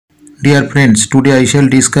Dear friends, today I shall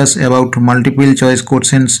discuss about multiple choice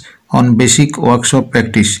questions on basic workshop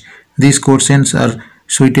practice. These questions are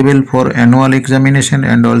suitable for annual examination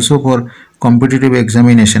and also for competitive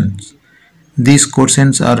examinations. These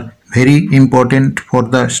questions are very important for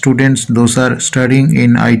the students those are studying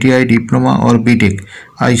in ITI diploma or BTech.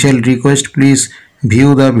 I shall request please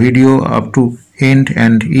view the video up to end,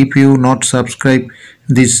 and if you not subscribe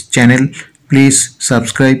this channel, please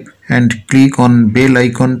subscribe and click on bell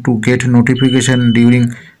icon to get notification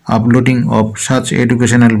during uploading of such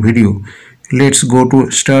educational video. Let's go to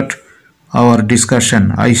start our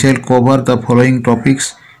discussion. I shall cover the following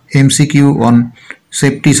topics: MCQ on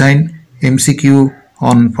safety sign, MCQ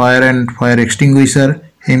on fire and fire extinguisher,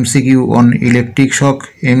 MCQ on electric shock,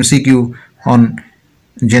 MCQ on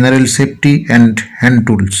general safety and hand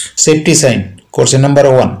tools. Safety sign. Question number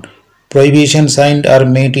 1. Prohibition signs are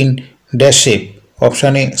made in dash shape.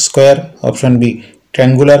 Option A square, option B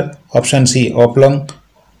triangular, option C oblong,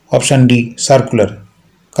 option D circular.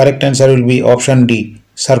 Correct answer will be option D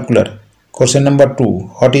circular. Question number 2.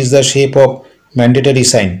 What is the shape of mandatory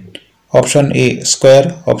sign? Option A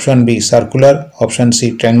square, option B circular, option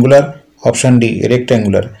C triangular, option D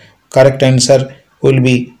rectangular. Correct answer will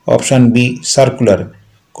be option B circular.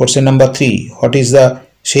 Question number 3. What is the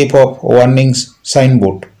shape of warning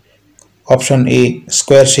signboard? Option A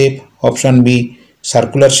square shape, option B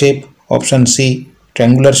circular shape, option C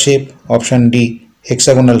triangular shape, option D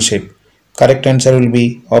hexagonal shape. Correct answer will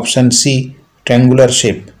be option C triangular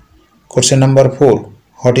shape. Question number 4.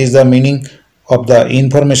 What is the meaning of the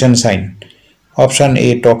information sign? Option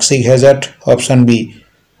A toxic hazard, option B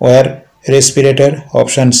wire respirator,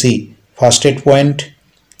 option C first aid point,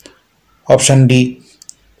 option D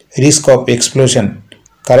risk of explosion.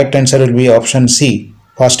 Correct answer will be option C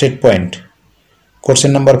first aid point.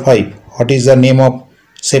 Question number 5. What is the name of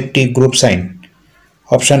safety group sign?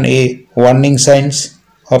 Option A warning signs,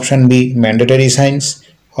 option B mandatory signs,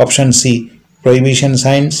 option C prohibition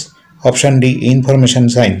signs, option D information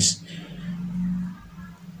signs.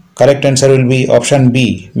 Correct answer will be option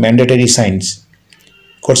B mandatory signs.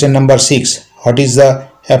 Question number 6. What is the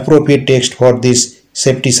appropriate text for this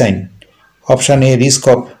safety sign? Option A risk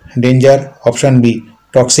of danger, option B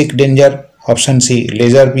toxic danger, option C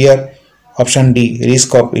laser wear, option D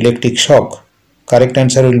risk of electric shock. Correct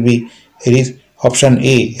answer will be option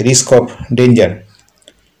A risk of danger.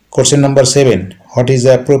 Question number 7. What is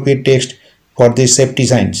the appropriate text for these safety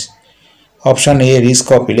signs? Option A risk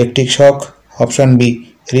of electric shock, option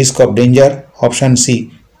B risk of danger, option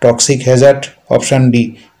C toxic hazard, option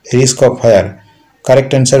D risk of fire.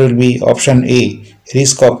 Correct answer will be option A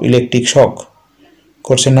risk of electric shock.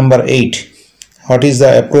 Question number 8. What is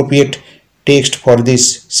the appropriate text for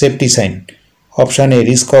this safety sign? Option A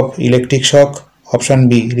risk of electric shock, option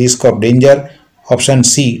B risk of danger, option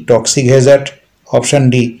C toxic hazard, option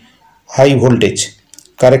D high voltage.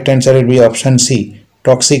 Correct answer will be option C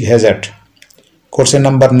toxic hazard. Question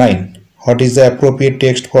number 9. What is the appropriate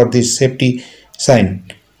text for this safety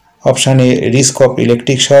sign? Option A risk of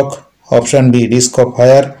electric shock, option B risk of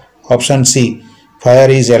fire, option C fire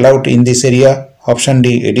is allowed in this area, option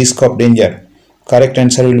D risk of danger. Correct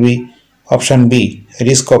answer will be option B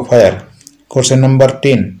risk of fire. Question number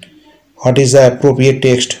 10. What is the appropriate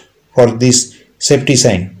text for this safety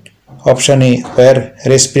sign? Option A wear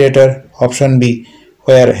respirator, option B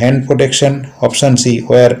wear hand protection, option C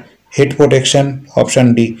wear head protection,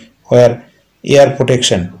 option D wear ear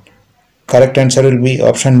protection. Correct answer will be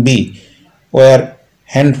option B wear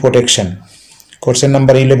hand protection. Question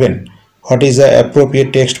number 11. What is the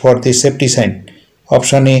appropriate text for this safety sign?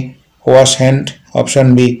 Option A wash hand,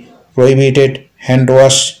 option B prohibited hand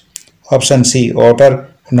wash, option C water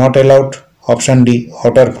not allowed, option D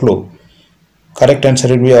water flow. Correct answer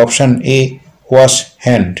will be option A wash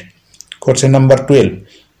hand. Question number 12.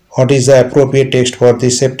 What is the appropriate text for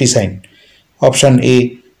this safety sign? Option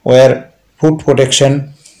A wear foot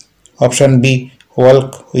protection, option B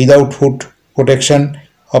walk without foot protection,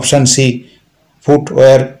 option C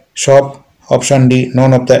footwear shop, option D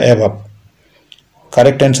none of the above.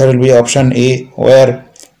 Correct answer will be option A wear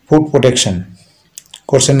foot protection.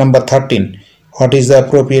 Question number 13. What is the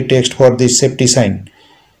appropriate text for this safety sign?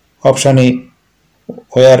 Option A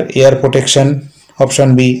wear ear protection,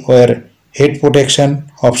 option B wear head protection,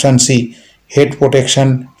 option C head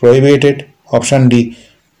protection prohibited, option D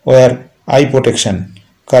wear eye protection.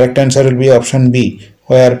 Correct answer will be option B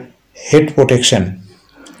wear head protection.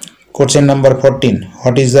 Question number 14.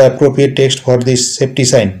 What is the appropriate text for this safety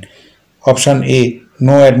sign? Option A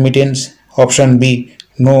no admittance, option B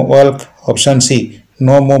no walk, option C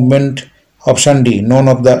no movement, option D none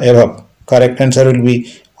of the above. Correct answer will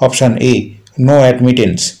be option A no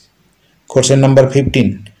admittance. Question number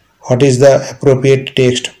 15. What is the appropriate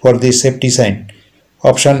text for this safety sign?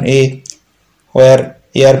 Option A, wear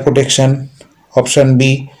ear protection. Option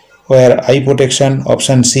B, wear eye protection.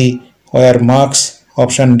 Option C, wear mask.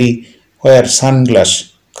 Option D, wear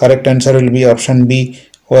sunglass. Correct answer will be option B,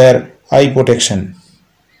 wear eye protection.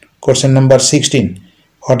 Question number 16.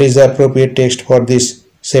 What is the appropriate text for this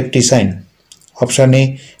safety sign? Option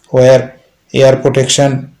A, wear ear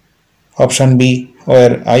protection. Option B,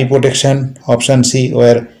 wear eye protection. Option C,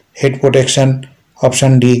 wear head protection.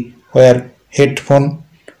 Option D, wear headphone.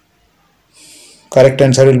 Correct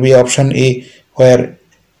answer will be option A, wear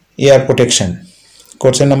ear protection.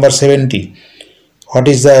 Question number 70. What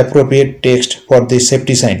is the appropriate text for this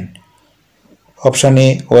safety sign? Option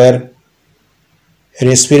A, wear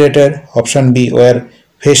respirator. Option B, wear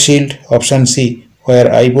face shield. Option C,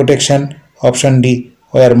 wear eye protection. Option D,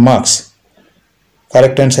 wear mask.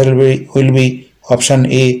 Correct answer will be option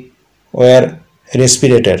A, wear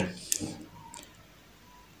respirator.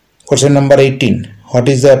 Question number 18. What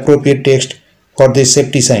is the appropriate text for this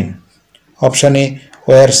safety sign? Option A,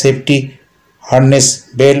 wear safety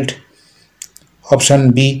harness belt.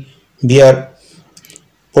 Option B, wear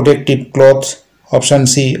protective clothes. Option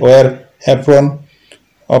C, wear apron.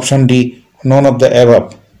 Option D, none of the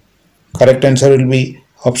above. Correct answer will be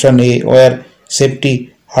option A, wear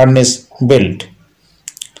safety harness belt.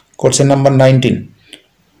 Question number 19.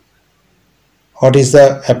 What is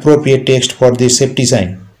the appropriate text for this safety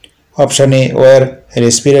sign? Option A, wear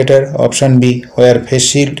respirator. Option B, wear face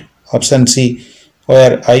shield. Option C,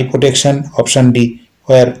 wear eye protection. Option D,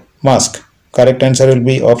 wear mask. Correct answer will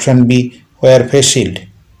be option B, wear face shield.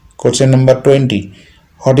 Question number 20.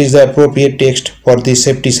 What is the appropriate text for this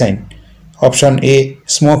safety sign? Option A,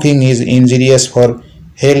 smoking is injurious for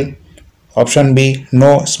health. Option B,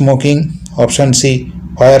 no smoking. Option C,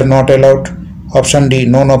 fire not allowed. Option D,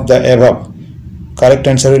 none of the above. Correct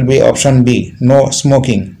answer will be option B, no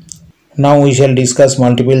smoking. Now we shall discuss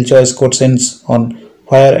multiple choice questions on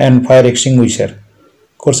fire and fire extinguisher.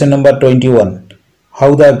 Question number 21.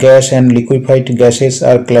 How the gas and liquefied gases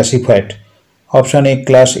are classified? Option A,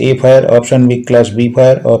 class A fire. Option B, class B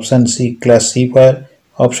fire. Option C, class C fire.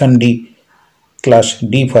 Option D, class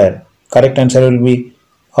D fire. Correct answer will be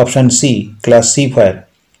option C, class C fire.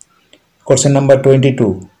 Question number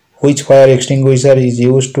 22. Which fire extinguisher is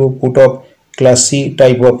used to put out class C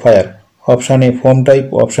type of fire? Option A, foam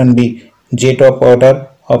type. Option B, jet of water.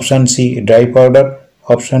 Option C, dry powder.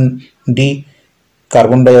 Option D,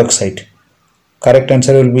 carbon dioxide. Correct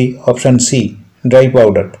answer will be option C, dry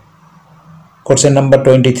powder. Question number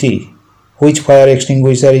 23. Which fire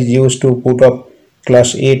extinguisher is used to put out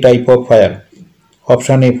class A type of fire?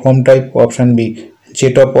 Option A, foam type. Option B,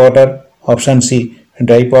 jet of water. Option C,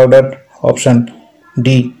 dry powder. Option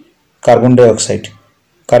D, carbon dioxide.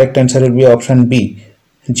 Correct answer will be option B,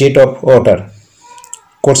 jet of water.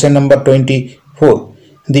 Question number 24.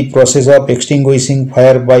 The process of extinguishing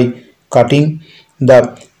fire by cutting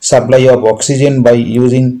the supply of oxygen by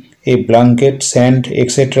using a blanket, sand,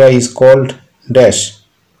 etc. is called dash.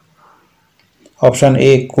 Option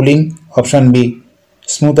A, cooling. Option B,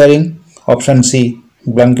 smoothing. Option C,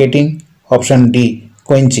 blanketing. Option D,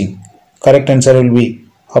 quenching. Correct answer will be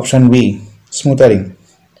option B, smoothing.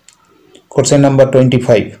 Question number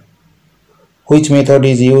 25. Which method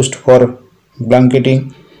is used for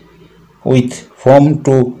blanketing with foam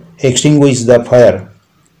to extinguish the fire?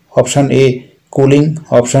 Option A, cooling.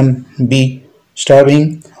 Option B,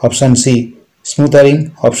 starving. Option C,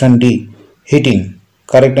 smoothing. Option D, heating.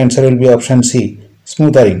 Correct answer will be option C,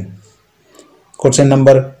 smoothing. Question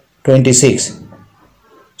number 26.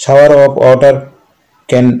 Shower of water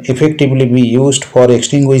can effectively be used for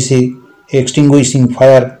extinguishing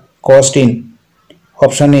fire caused in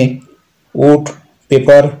option A, wood,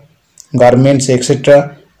 paper, garments,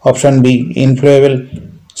 etc. Option B, inflammable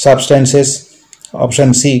substances.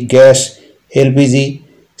 Option C, gas, LPG,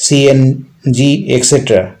 CNG,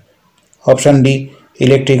 etc. Option D,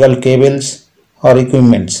 electrical cables or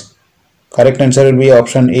equipments. Correct answer will be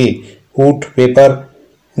option A, wood, paper,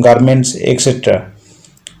 garments, etc.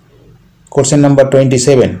 Question number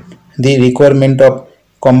 27. The requirement of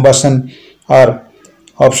combustion are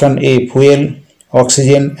option A, fuel,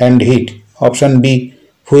 oxygen and heat. Option B,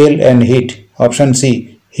 fuel and heat. Option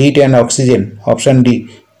C, heat and oxygen. Option D,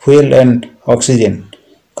 fuel and oxygen.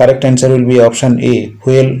 Correct answer will be option A,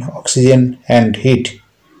 fuel, oxygen and heat.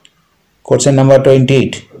 Question number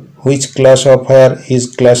 28. Which class of fire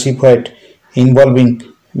is classified involving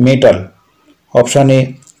metal? Option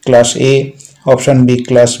A, class A. Option B,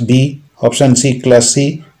 class B. Option C, class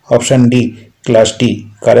C. Option D, class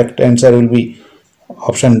D. Correct answer will be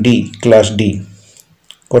option D, class D.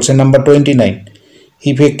 Question number 29.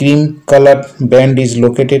 If a cream colored band is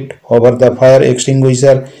located over the fire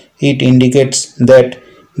extinguisher, it indicates that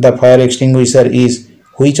the fire extinguisher is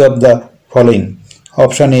which of the following?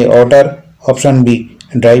 Option A water, option B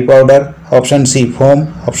dry powder, option C foam,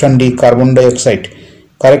 option D carbon dioxide.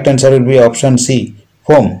 Correct answer will be option C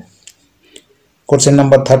foam. Question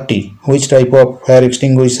number 30. Which type of fire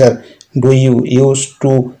extinguisher do you use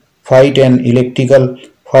to fight an electrical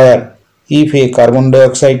fire if a carbon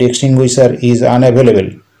dioxide extinguisher is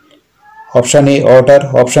unavailable? Option A water,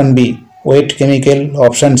 option B wet chemical,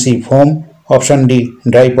 option C foam, option D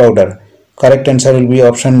dry powder. Correct answer will be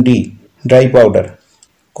option D dry powder.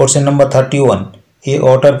 Question number 31. A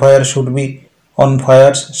water fire should be on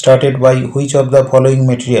fires started by which of the following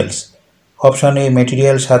materials? Option A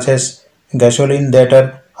materials such as gasoline that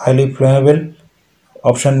are highly flammable.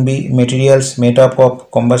 Option B materials made up of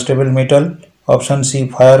combustible metal. Option C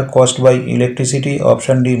fire caused by electricity.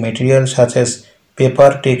 Option D materials such as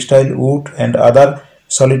paper, textile, wood and other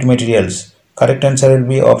solid materials. Correct answer will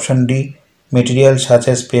be option D materials such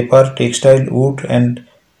as paper, textile, wood and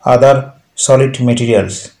other solid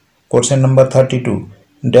materials. Question number 32.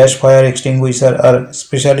 Dash fire extinguishers are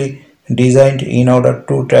specially designed in order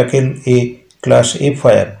to tackle a class A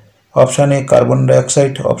fire. Option A carbon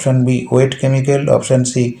dioxide, option B wet chemical, option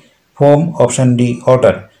C foam, option D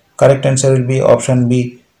water. Correct answer will be option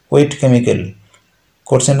B wet chemical.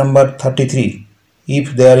 Question number 33.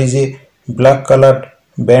 If there is a black colored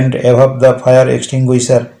band above the fire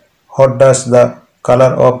extinguisher, what does the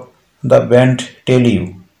color of the band tell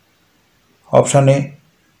you? Option A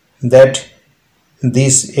that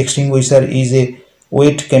this extinguisher is a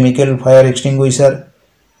wet chemical fire extinguisher.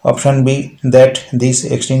 Option B that this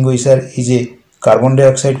extinguisher is a carbon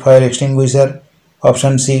dioxide fire extinguisher.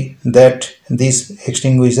 Option C that this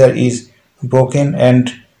extinguisher is broken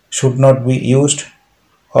and should not be used.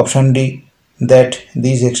 Option D that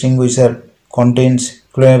this extinguisher contains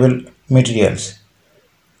flammable materials.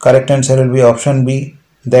 Correct answer will be option B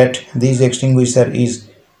that this extinguisher is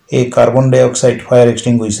a carbon dioxide fire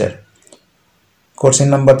extinguisher.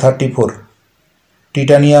 Question number 34.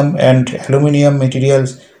 Titanium and aluminum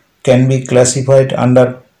materials can be classified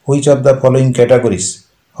under which of the following categories?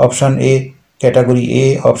 Option A category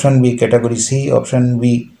A, option B category C, option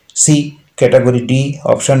B C category D,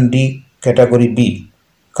 option D category B.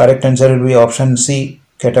 Correct answer will be option C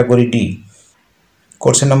category D.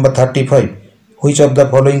 Question number 35. Which of the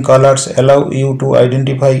following colors allow you to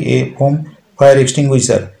identify a foam fire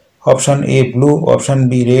extinguisher? Option A blue, option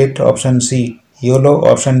B red, option C yellow,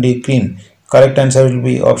 option D green. Correct answer will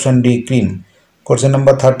be option D green. Question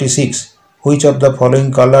number 36. Which of the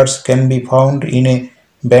following colors can be found in a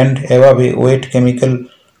band above a wet chemical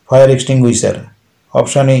fire extinguisher?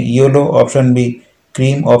 Option A yellow, option B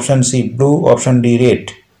cream, option C blue, option D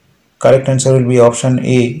red. Correct answer will be option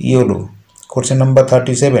A yellow. Question number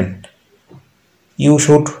 37. You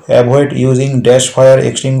should avoid using dash fire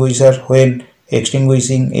extinguisher when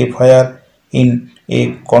extinguishing a fire in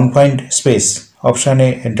a confined space. Option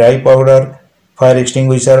A dry powder fire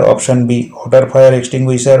extinguisher, option B water fire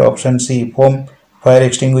extinguisher, option C foam fire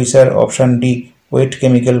extinguisher, option D wet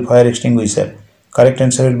chemical fire extinguisher. Correct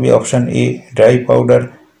answer will be option A dry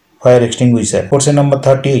powder fire extinguisher. Question number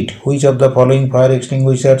 38. Which of the following fire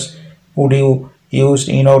extinguishers would you use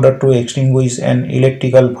in order to extinguish an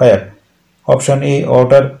electrical fire? Option A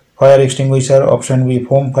water fire extinguisher, option B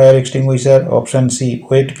foam fire extinguisher, option C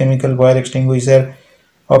wet chemical fire extinguisher,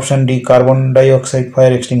 option D carbon dioxide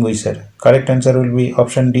fire extinguisher. Correct answer will be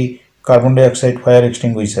option D carbon dioxide fire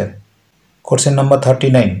extinguisher. Question number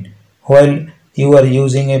 39. While you are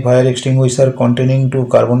using a fire extinguisher containing to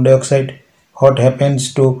carbon dioxide, what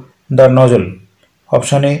happens to the nozzle?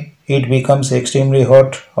 Option A it becomes extremely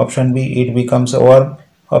hot, option B it becomes warm,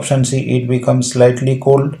 option C it becomes slightly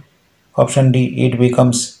cold, option D it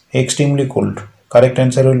becomes extremely cold. Correct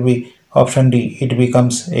answer will be option D it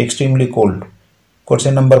becomes extremely cold.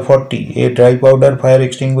 Question number 40. A dry powder fire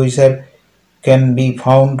extinguisher can be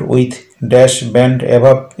found with dash band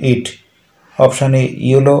above it. Option A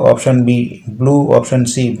yellow, option B blue, option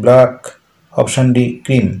C black, option D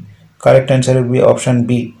cream. Correct answer will be option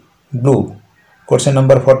B blue. Question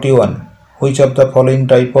number 41. Which of the following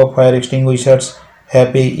type of fire extinguishers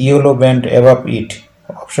have a yellow band above it?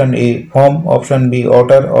 Option A foam, option B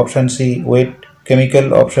water, option C wet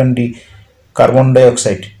chemical, option D carbon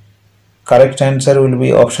dioxide. Correct answer will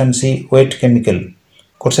be option C wet chemical.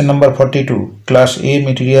 Question number 42. Class A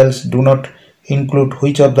materials do not include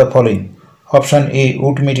which of the following? Option A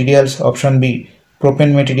wood materials, option B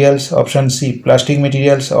propane materials, option C plastic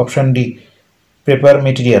materials, option D paper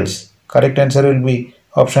materials. Correct answer will be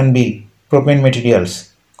option B propane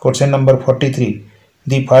materials. Question number 43.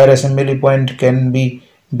 The fire assembly point can be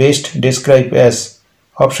best described as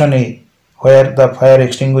option A, where the fire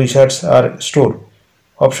extinguishers are stored.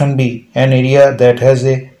 Option B, an area that has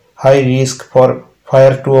a high risk for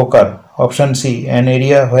fire to occur. Option C, an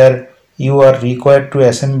area where you are required to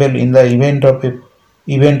assemble in the event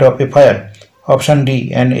of a fire. Option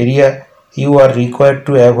D, an area you are required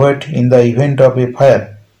to avoid in the event of a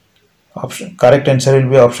fire. Correct answer will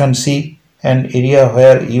be option C, an area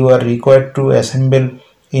where you are required to assemble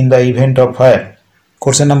in the event of fire.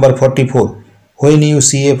 Question number 44. When you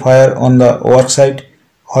see a fire on the worksite,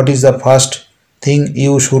 what is the first thing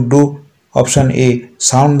you should do? Option A,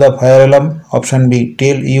 sound the fire alarm. Option B,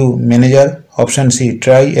 tell you manager. Option C,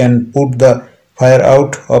 try and put the fire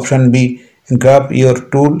out. Option B, grab your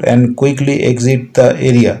tool and quickly exit the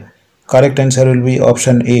area. Correct answer will be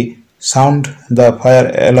option A, sound the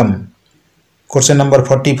fire alarm. Question number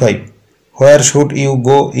 45. Where should you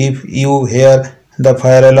go if you hear the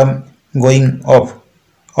fire alarm going off?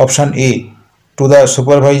 Option A, to the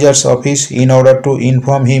supervisor's office in order to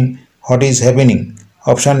inform him what is happening.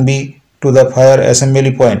 Option B, to the fire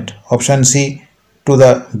assembly point. Option C, to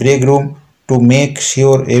the break room to make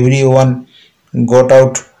sure everyone got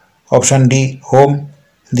out. Option D, home.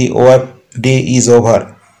 The work day is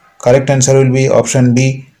over. Correct answer will be option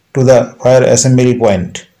B, to the fire assembly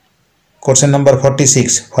point. Question number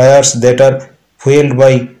 46. Fires that are fueled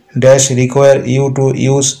by dash require you to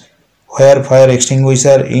use where fire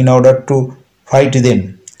extinguisher in order to fight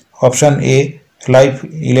them. Option A, live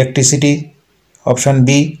electricity. Option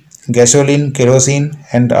B, gasoline, kerosene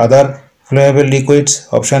and other flammable liquids.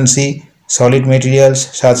 Option C, solid materials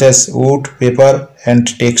such as wood, paper and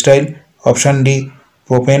textile. Option D,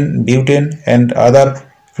 propane, butane and other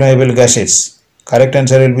flammable gases. Correct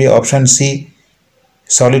answer will be option C,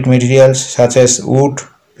 solid materials such as wood,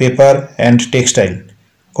 paper and textile.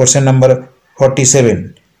 Question number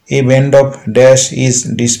 47. A band of dash is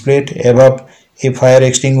displayed above a fire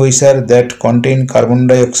extinguisher that contain carbon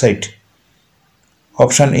dioxide.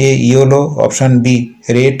 Option A, yellow. Option B,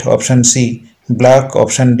 red. Option C, black.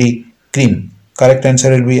 Option D, cream. Correct answer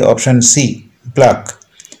will be option C, black.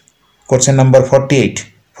 Question number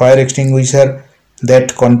 48. Fire extinguisher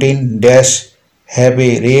that contain dash have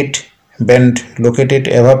a red band located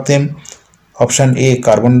above them. Option A,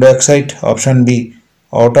 carbon dioxide. Option B,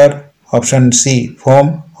 water. Option C,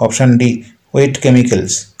 foam. Option D, wet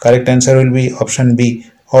chemicals. Correct answer will be option B,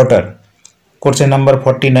 water. Question number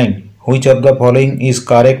 49. Which of the following is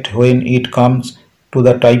correct when it comes to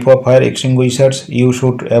the type of fire extinguishers you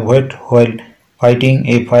should avoid while fighting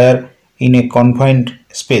a fire in a confined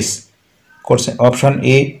space? Option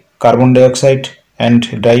A, carbon dioxide and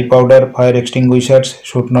dry powder fire extinguishers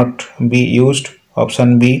should not be used.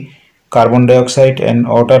 Option B, carbon dioxide and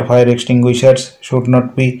water fire extinguishers should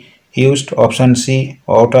not be used. Option C,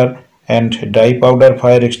 water and dry powder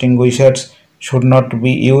fire extinguishers should not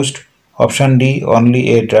be used. Option D,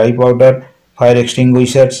 only a dry powder fire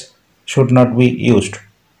extinguishers should not be used.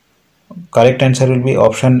 Correct answer will be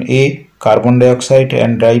option A, carbon dioxide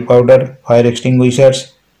and dry powder fire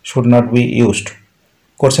extinguishers should not be used.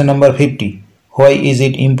 Question number 50. Why is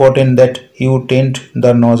it important that you tent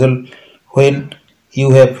the nozzle when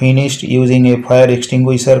you have finished using a fire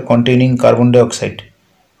extinguisher containing carbon dioxide?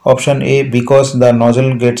 Option A, because the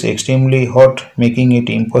nozzle gets extremely hot, making it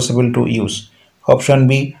impossible to use. Option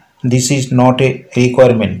B, this is not a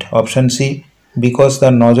requirement. Option C, because the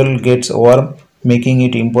nozzle gets warm, making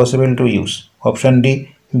it impossible to use. Option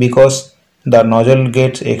D, because the nozzle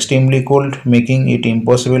gets extremely cold, making it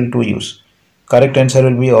impossible to use. Correct answer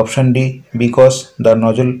will be option D, because the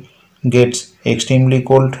nozzle gets extremely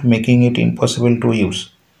cold, making it impossible to use.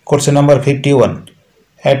 Question number 51.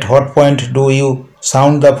 At what point do you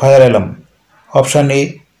sound the fire alarm? Option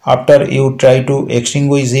A, after you try to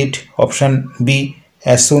extinguish it. Option B,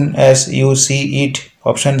 as soon as you see it.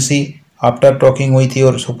 Option C, after talking with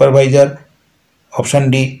your supervisor.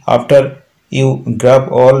 Option D, after you grab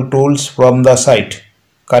all tools from the site.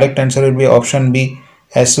 Correct answer will be option B,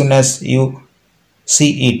 as soon as you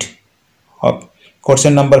see it.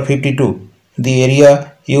 Question number 52. The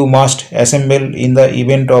area you must assemble in the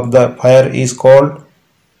event of the fire is called.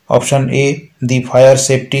 Option A, the fire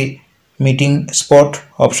safety meeting spot.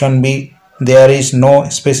 Option B, there is no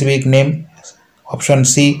specific name. Option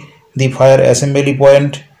C, the fire assembly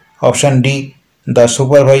point. Option D, the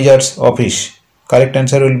supervisor's office. Correct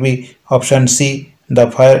answer will be option C,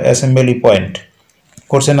 the fire assembly point.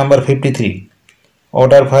 Question number 53.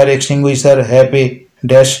 Water fire extinguisher have a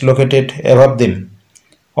dash located above them.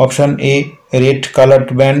 Option A, red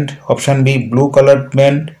colored band. Option B, blue colored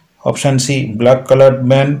band. Option C, black colored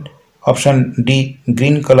band. Option D,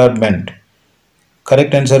 green colored band.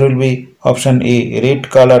 Correct answer will be option A, red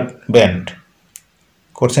colored band.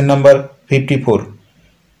 Question number 54.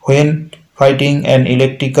 When fighting an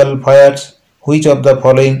electrical fires, which of the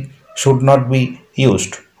following should not be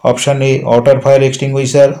used? Option A, water fire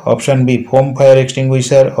extinguisher. Option B, foam fire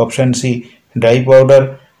extinguisher. Option C, dry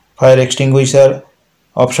powder fire extinguisher.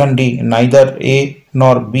 Option D, neither A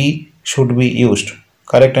nor B should be used.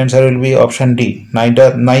 Correct answer will be option D,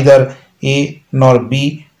 neither A nor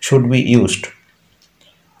B should be used.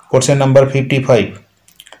 Question number 55.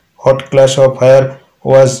 What class of fire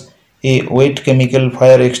was a wet chemical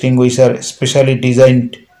fire extinguisher specially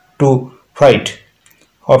designed to fight?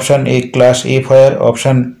 Option A, class A fire.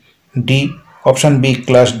 Option B,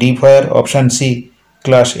 class D fire. Option C,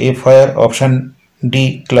 class A fire. Option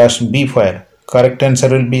D, class B fire. Correct answer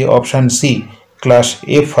will be option C, class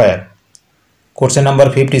A fire. Question number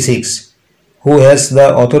 56. Who has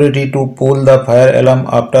the authority to pull the fire alarm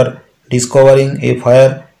after discovering a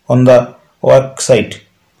fire on the work site?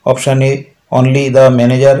 Option A, only the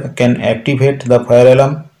manager can activate the fire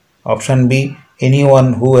alarm. Option B,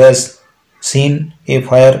 anyone who has seen a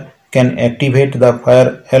fire can activate the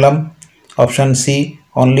fire alarm. Option C,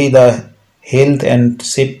 only the health and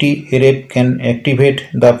safety rep can activate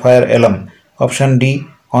the fire alarm. Option D,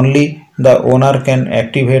 only the owner can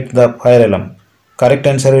activate the fire alarm. Correct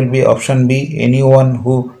answer will be option B, anyone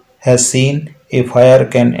who has seen a fire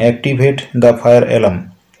can activate the fire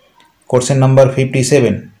alarm. Question number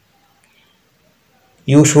 57.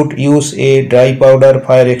 You should use a dry powder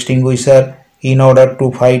fire extinguisher in order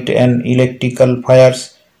to fight an electrical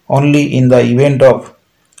fires only in the event of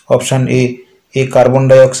option A carbon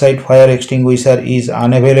dioxide fire extinguisher is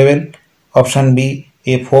unavailable. Option B,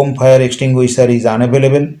 a foam fire extinguisher is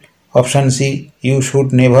unavailable. Option C, you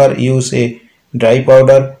should never use a dry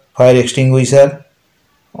powder fire extinguisher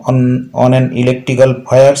on an electrical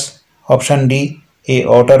fires. Option D, a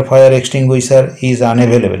water fire extinguisher is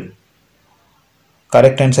unavailable.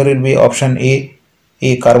 Correct answer will be option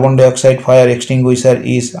A carbon dioxide fire extinguisher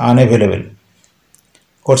is unavailable.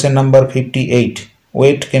 Question number 58.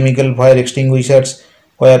 Wet chemical fire extinguishers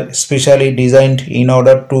were specially designed in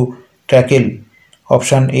order to tackle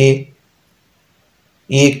option A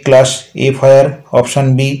class A fire,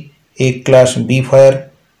 option B A class B fire,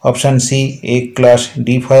 option C A class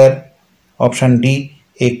D fire, option D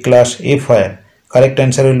A class A fire. Correct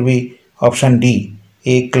answer will be option D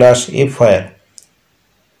A class A fire.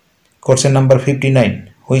 Question number 59.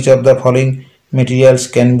 Which of the following materials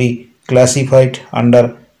can be classified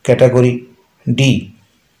under category D?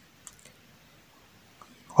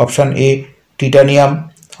 Option A, titanium.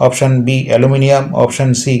 Option B, aluminium.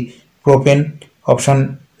 Option C, propane.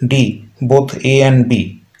 Option D, both A and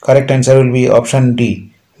B. Correct answer will be option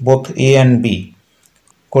D, both A and B.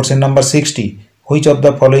 Question number 60. Which of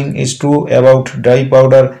the following is true about dry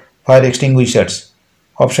powder fire extinguishers?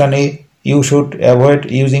 Option A, you should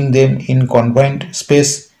avoid using them in confined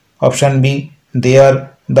space. Option B, they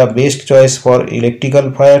are the best choice for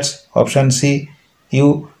electrical fires. Option C,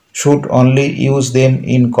 you should only use them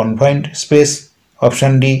in confined space.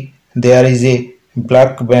 Option D, there is a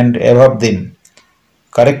black band above them.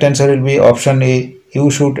 Correct answer will be option A,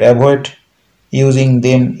 you should avoid using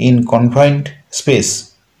them in confined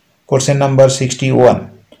space. Question number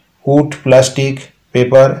 61. Wood, plastic,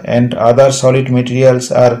 paper and other solid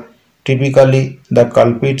materials are typically the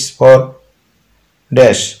culprits for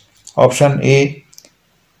dash. Option A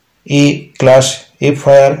class A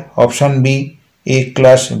fire. Option B, A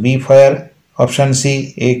class B fire. Option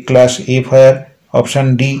C, A class A fire.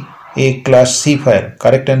 Option D, A class C fire.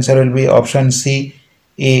 Correct answer will be option C,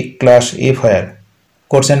 A class A fire.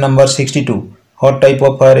 Question number 62. What type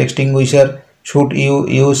of fire extinguisher should you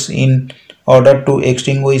use in order to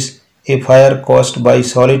extinguish a fire caused by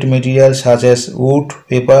solid materials such as wood,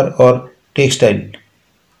 paper or textile?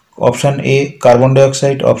 Option A, carbon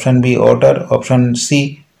dioxide. Option B, water. Option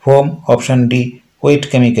C, foam. Option D, wet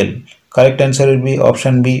chemical. Correct answer will be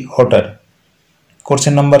option B, water.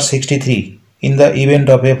 Question number 63. In the event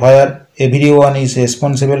of a fire, everyone is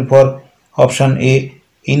responsible for option A,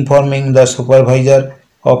 informing the supervisor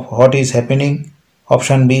of what is happening.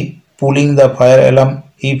 Option B, pulling the fire alarm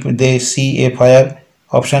if they see a fire.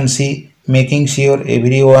 Option C, making sure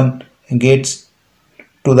everyone gets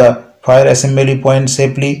to the fire assembly point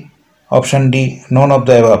safely. Option D, none of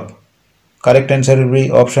the above. Correct answer will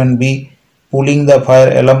be option B, pulling the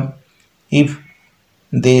fire alarm if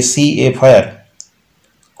they see a fire.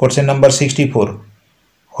 Question number 64.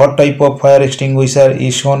 What type of fire extinguisher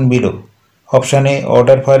is shown below? Option A,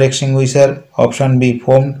 water fire extinguisher. Option B,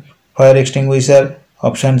 foam fire extinguisher.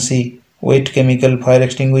 Option C, wet chemical fire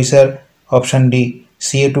extinguisher. Option D,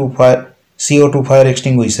 CO2 fire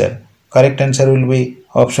extinguisher. Correct answer will be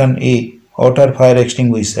option A, water fire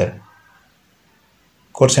extinguisher.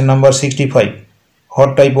 Question number 65.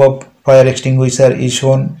 What type of fire extinguisher is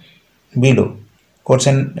shown below?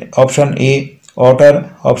 Question option A,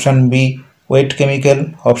 water. Option B, wet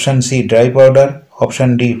chemical. Option C, dry powder.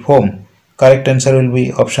 Option D, foam. Correct answer will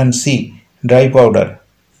be option C, dry powder.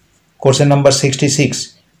 Question number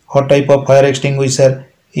 66. What type of fire extinguisher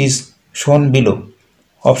is shown below?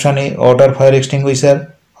 Option A, water fire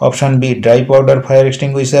extinguisher. Option B, dry powder fire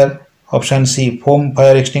extinguisher. Option C, foam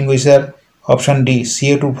fire extinguisher. Option D,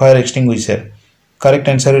 CO2 fire extinguisher. Correct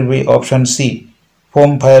answer will be option C,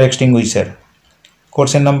 foam fire extinguisher.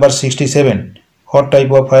 Question number 67. What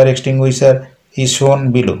type of fire extinguisher is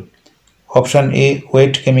shown below? Option A,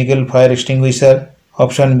 wet chemical fire extinguisher.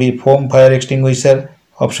 Option B, foam fire extinguisher.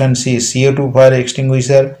 Option C, CO2 fire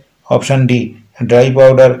extinguisher. Option D, dry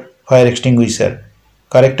powder fire extinguisher.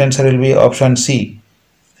 Correct answer will be option C,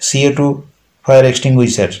 CO2 fire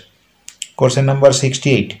extinguisher. Question number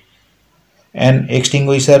 68. An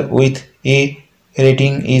extinguisher with A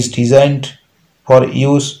rating is designed for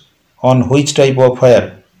use on which type of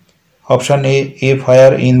fire? Option A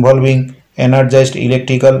fire involving energized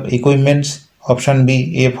electrical equipments. Option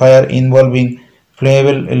B, a fire involving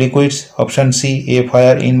flammable liquids. Option C, a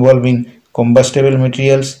fire involving combustible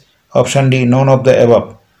materials. Option D, none of the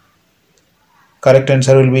above. Correct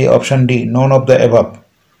answer will be option D, none of the above.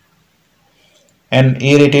 An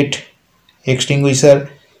A-rated extinguisher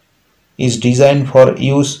is designed for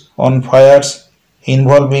use on fires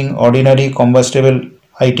involving ordinary combustible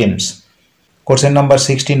items. Question number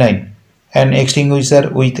 69. An extinguisher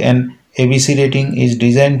with an ABC rating is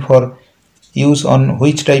designed for use on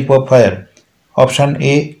which type of fire? Option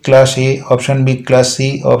A, class A. Option B, class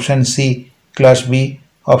C. Option C, class B.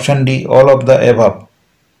 Option D, all of the above.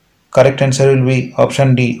 Correct answer will be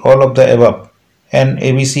option D, all of the above. An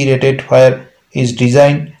ABC rated fire is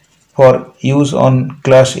designed for use on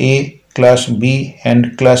class A, class B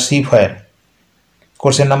and class C fire.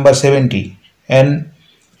 Question number 70. An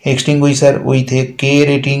extinguisher with a K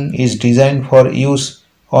rating is designed for use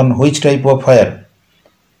on which type of fire?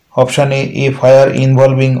 Option A fire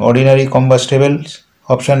involving ordinary combustibles.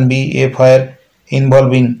 Option B, a fire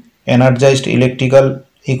involving energized electrical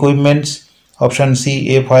equipments. Option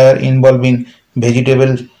C, a fire involving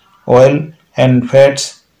vegetable oil and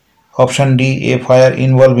fats. Option D, a fire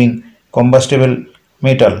involving combustible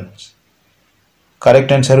metals.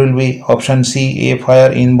 Correct answer will be option C, a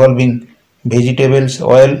fire involving vegetables,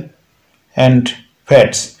 oil and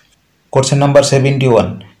fats. Question number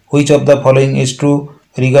 71. Which of the following is true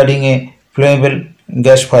regarding a flammable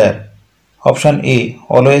gas fire? Option A,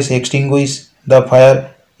 always extinguish the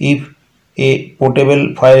fire if a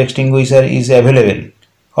portable fire extinguisher is available.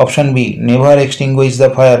 Option B, never extinguish the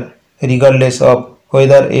fire regardless of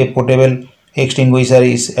whether a portable extinguisher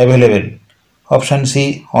is available. Option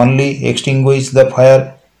C, only extinguish the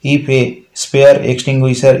fire if a spare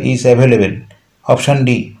extinguisher is available. Option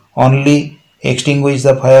D, only extinguish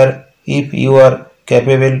the fire if you are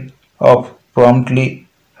capable of promptly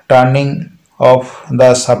turning off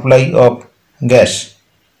the supply of gas.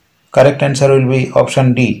 Correct answer will be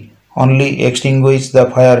option D, only extinguish the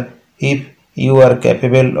fire if you are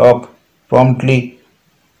capable of promptly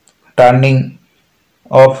turning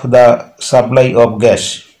off the supply of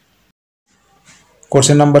gas.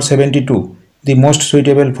 Question number 72. The most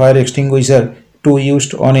suitable fire extinguisher to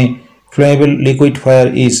used on a flammable liquid fire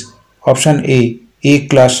is option A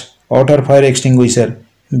class water fire extinguisher.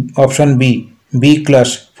 Option B, B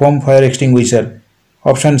class foam fire extinguisher.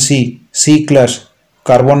 Option C class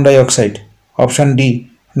carbon dioxide. Option D,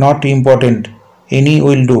 not important. Any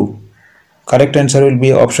will do. Correct answer will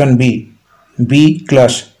be option B, B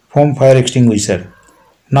class foam fire extinguisher.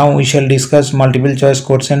 Now we shall discuss multiple choice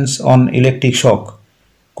questions on electric shock.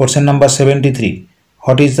 Question number 73.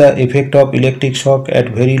 What is the effect of electric shock at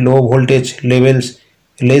very low voltage levels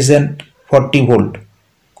less than 40 volt?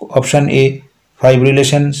 Option A,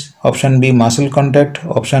 fibrillations. Option B, muscle contact.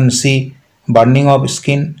 Option C, burning of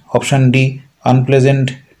skin. Option D,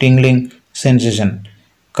 unpleasant tingling sensation.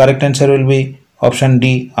 Correct answer will be option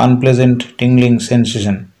D, unpleasant tingling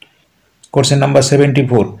sensation. Question number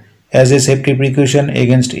 74. As a safety precaution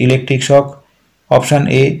against electric shock, option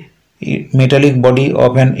A, metallic body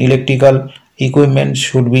of an electrical equipment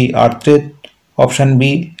should be earthed. Option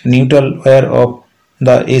B, neutral wire of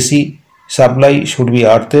the AC supply should be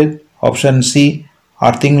earthed. Option C,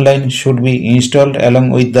 earthing line should be installed along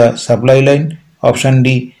with the supply line. Option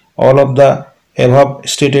D, all of the above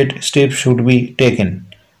stated steps should be taken.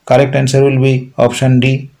 Correct answer will be option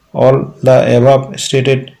D, all the above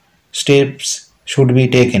stated steps should be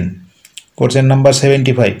taken. Question number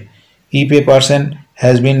 75. If a person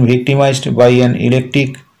has been victimized by an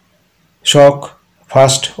electric shock,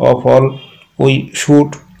 first of all we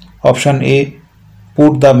should option A,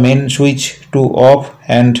 put the main switch to off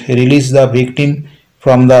and release the victim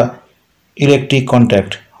from the electric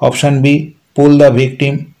contact. Option B, pull the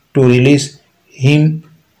victim to release him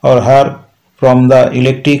or her from the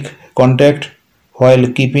electric contact while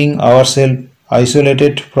keeping ourselves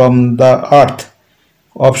isolated from the earth.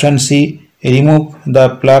 Option C, remove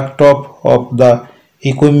the plug top of the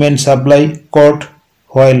equipment supply cord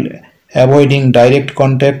while avoiding direct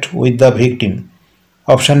contact with the victim.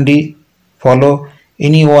 Option D, follow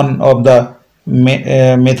any one of the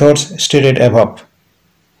methods stated above.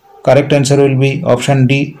 Correct answer will be option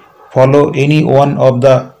D, follow any one of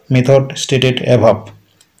the method stated above.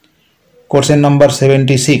 Question number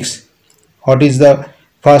 76. What is the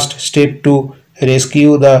first step to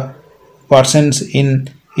rescue the persons in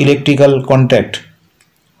electrical contact?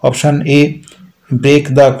 Option A,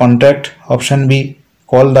 break the contact. Option B,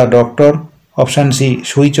 call the doctor. Option C,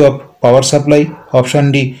 switch off power supply.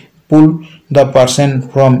 Option D, pull the person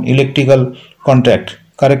from electrical contact.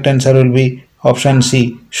 Correct answer will be option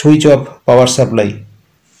C, switch off power supply.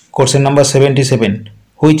 Question number 77.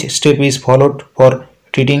 Which step is followed for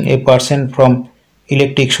treating a person from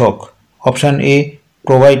electric shock? Option A,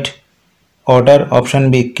 provide order.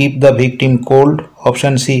 Option B, keep the victim cold.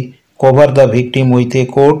 Option C, cover the victim with a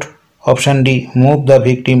coat. Option D, move the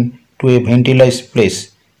victim to a ventilized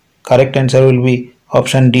place. Correct answer will be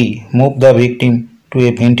option D, move the victim to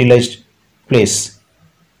a ventilized place.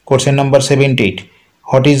 Question number 78.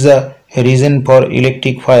 What is the reason for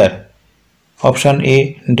electric fire? Option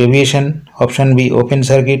A, deviation. Option B, open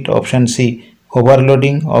circuit. Option C,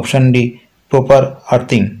 overloading. Option D, proper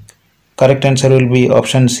earthing. Correct answer will be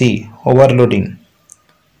option C, overloading.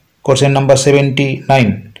 Question number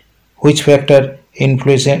 79. Which factor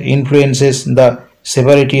influences the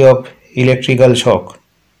severity of electrical shock?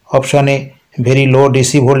 Option A, very low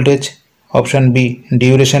DC voltage. Option B,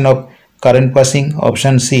 duration of current passing.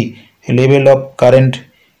 Option C, level of current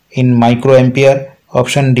in microampere.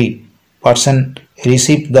 Option D, person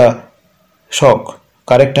receive the shock.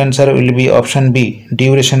 Correct answer will be option B,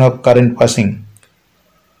 duration of current passing.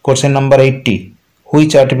 Question number 80.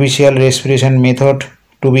 Which artificial respiration method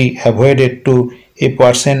to be avoided to a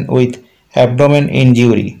person with abdomen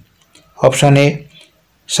injury? Option A,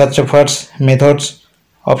 Sachaffer's methods.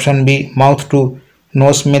 Option B, mouth to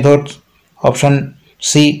nose method. Option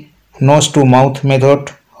C, nose to mouth method.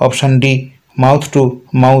 Option D, mouth to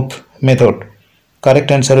mouth method. Correct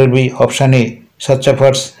answer will be option A,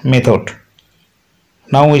 Sachaffer's method.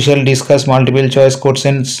 Now we shall discuss multiple choice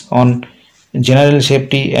questions on general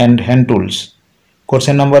safety and hand tools.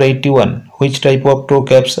 Question number 81. Which type of toe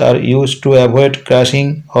caps are used to avoid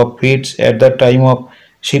crashing of feet at the time of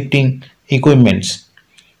shifting equipments?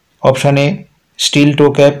 Option A, steel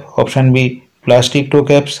toe cap. Option B, plastic toe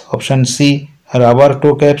caps. Option C, rubber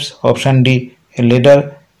toe caps. Option D,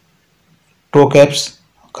 leather toe caps.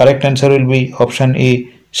 Correct answer will be option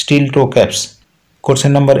A, steel toe caps.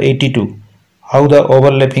 Question number 82. How the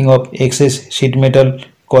overlapping of excess sheet metal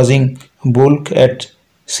causing bulk at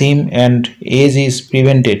seam and edge is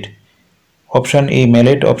prevented? Option A,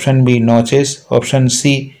 mallet. Option B, notches. Option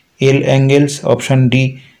C, L angles. Option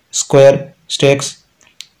D, square stacks.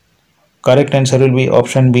 Correct answer will be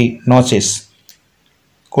option B, notches.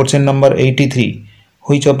 Question number 83.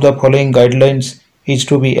 Which of the following guidelines is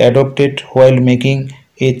to be adopted while making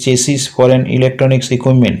a chassis for an electronics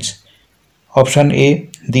equipment? Option A,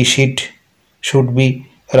 the sheet should be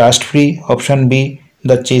rust free. Option B,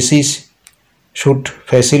 the chassis should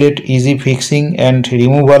facilitate easy fixing and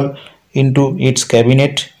removal into its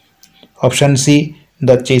cabinet. Option C,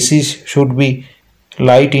 the chassis should be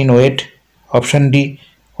light in weight. Option D,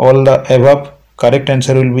 all the above. Correct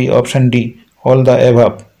answer will be option D, all the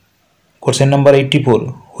above. Question number 84.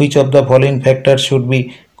 Which of the following factors should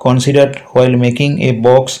be considered while making a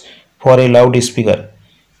box for a loudspeaker?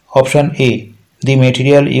 Option A, the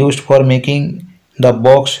material used for making the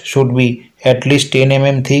box should be at least 10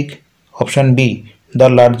 mm thick. Option B, the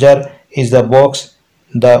larger is the box,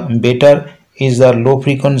 the better is the low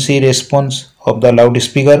frequency response of the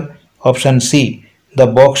loudspeaker. Option C, the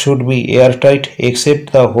box should be airtight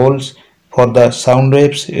except the holes for the sound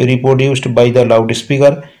waves reproduced by the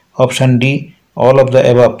loudspeaker. Option D, all of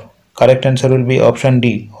the above. Correct answer will be option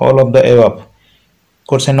D, all of the above.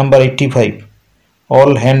 Question number 85.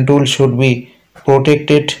 All hand tools should be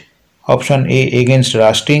protected. Option A, against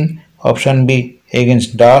rusting. Option B,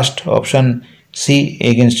 against dust. Option C,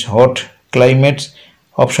 against hot climates.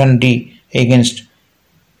 Option D against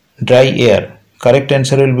dry air. Correct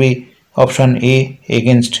answer will be option A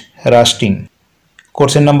against rusting.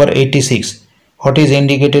 Question number 86. What is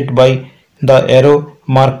indicated by the arrow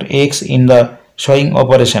marked X in the sewing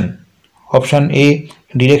operation? Option A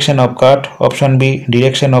direction of cut, option B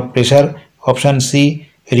direction of pressure, option C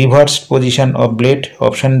reversed position of blade,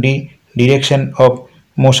 option D direction of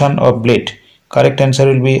motion of blade. Correct answer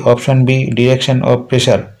will be option B direction of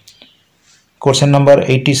pressure. Question number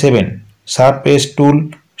 87. Sharp edge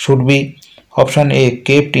tool should be option A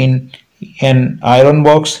kept in an iron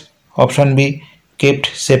box, option B kept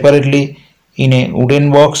separately in a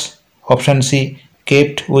wooden box, option C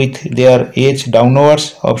kept with their edge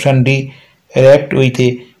downwards, option D wrapped with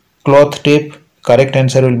a cloth tape. Correct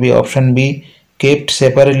answer will be option B kept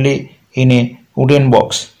separately in a wooden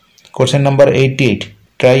box. Question number 88.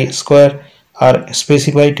 Tri square are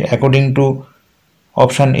specified according to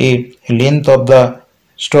option A length of the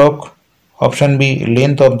stroke, option B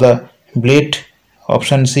length of the blade,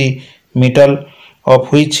 option C metal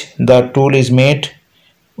of which the tool is made,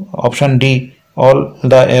 option D all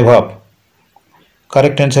the above.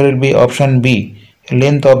 Correct answer will be option B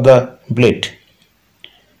length of the blade.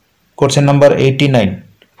 Question number 89.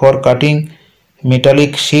 For cutting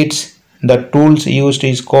metallic sheets, the tools used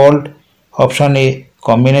is called option A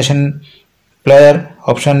combination plier,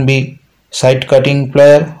 option B side cutting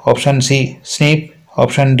plier, option C snip,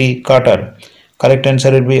 option D cutter. Correct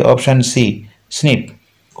answer will be option C snip.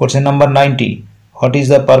 Question number 90. What is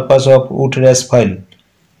the purpose of wood rash file?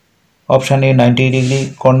 Option A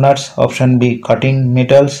 90-degree corners, option B cutting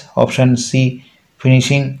metals, option C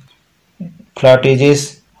finishing flat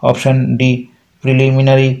edges, option D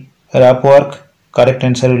preliminary wrap work. Correct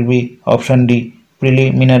answer will be option D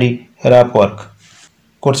preliminary wrap work.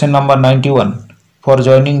 Question number 91. For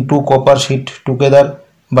joining two copper sheets together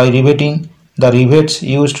by riveting, the rivets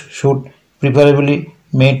used should preferably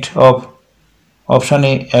made of option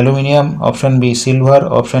A aluminium, option B silver,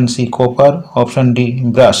 option C copper, option D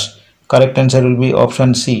brass. Correct answer will be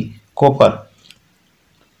option C copper.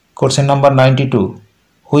 Question number 92.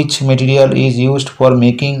 Which material is used for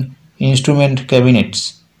making instrument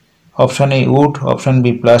cabinets? Option A wood, option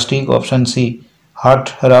B plastic, option C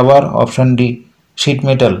hard rubber, option D sheet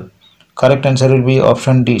metal. Correct answer will be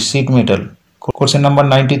option D sheet metal. Question number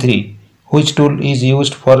 93. Which tool is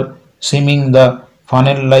used for seaming the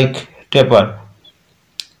funnel like taper?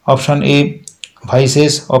 Option A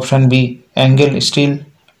vices, option B angle steel,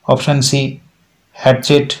 option C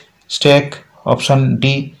hatchet stack, option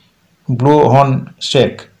D blowhorn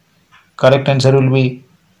stack. Correct answer will be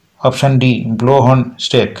option D blowhorn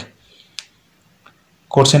stack.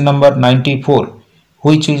 Question number 94.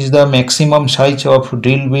 Which is the maximum size of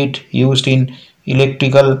drill bit used in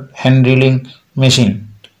electrical hand drilling machine?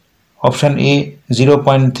 Option A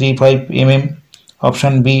 0.35 mm,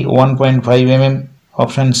 option B 1.5 mm,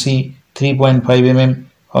 option C 3.5 mm,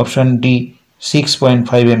 option D 6.5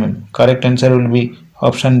 mm. Correct answer will be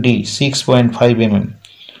option D 6.5 mm.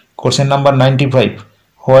 Question number 95.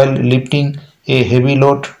 While lifting a heavy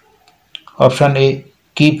load, option A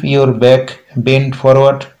keep your back bent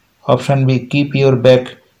forward, option B keep your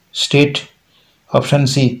back straight, option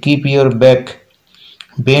C keep your back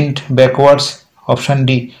bent backwards, option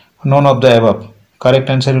D none of the above. Correct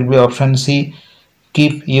answer will be option C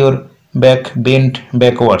keep your back bent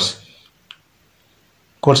backwards.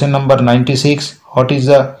 Question number 96. What is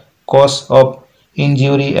the cause of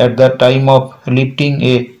injury at the time of lifting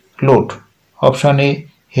a load? Option A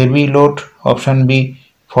heavy load, option B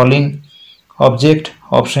falling object,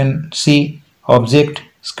 option C object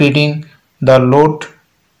skidding the load,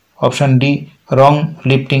 option D wrong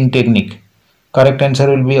lifting technique. Correct answer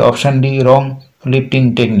will be option D wrong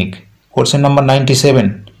lifting technique. Question number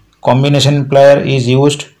 97. Combination plier is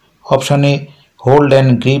used. Option A hold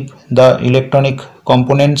and grip the electronic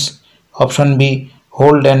components. Option B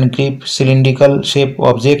hold and grip cylindrical shape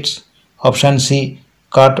objects. Option C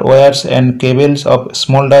cut wires and cables of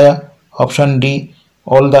small dia. Option D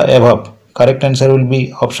all the above. Correct answer will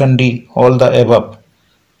be option D all the above.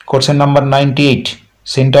 Question number 98.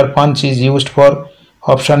 Center punch is used for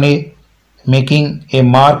option A making a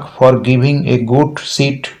mark for giving a good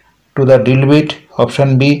seat to the drill bit,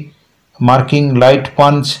 option B marking light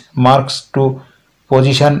punch marks to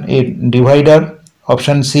position a divider,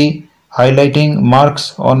 option C highlighting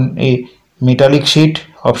marks on a metallic sheet,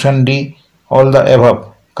 option D all the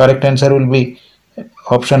above. Correct answer will be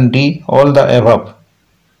option D all the above.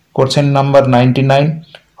 Question number 99.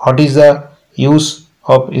 What is the use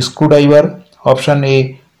of screwdriver? Option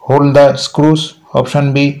A hold the screws,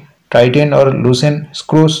 option B tighten or loosen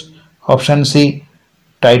screws, option C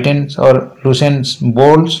tightens or loosens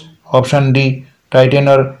bolts. Option D, tighten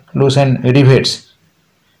or loosen rivets.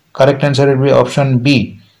 Correct answer will be option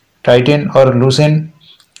B, tighten or loosen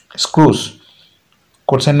screws.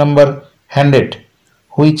 Question number 100.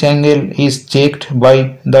 Which angle is checked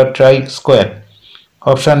by the tri-square?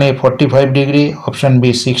 Option A 45 degree, option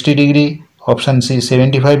B 60 degree, option C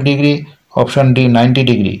 75 degree, option D 90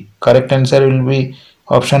 degree. Correct answer will be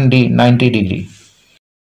option D 90 degree.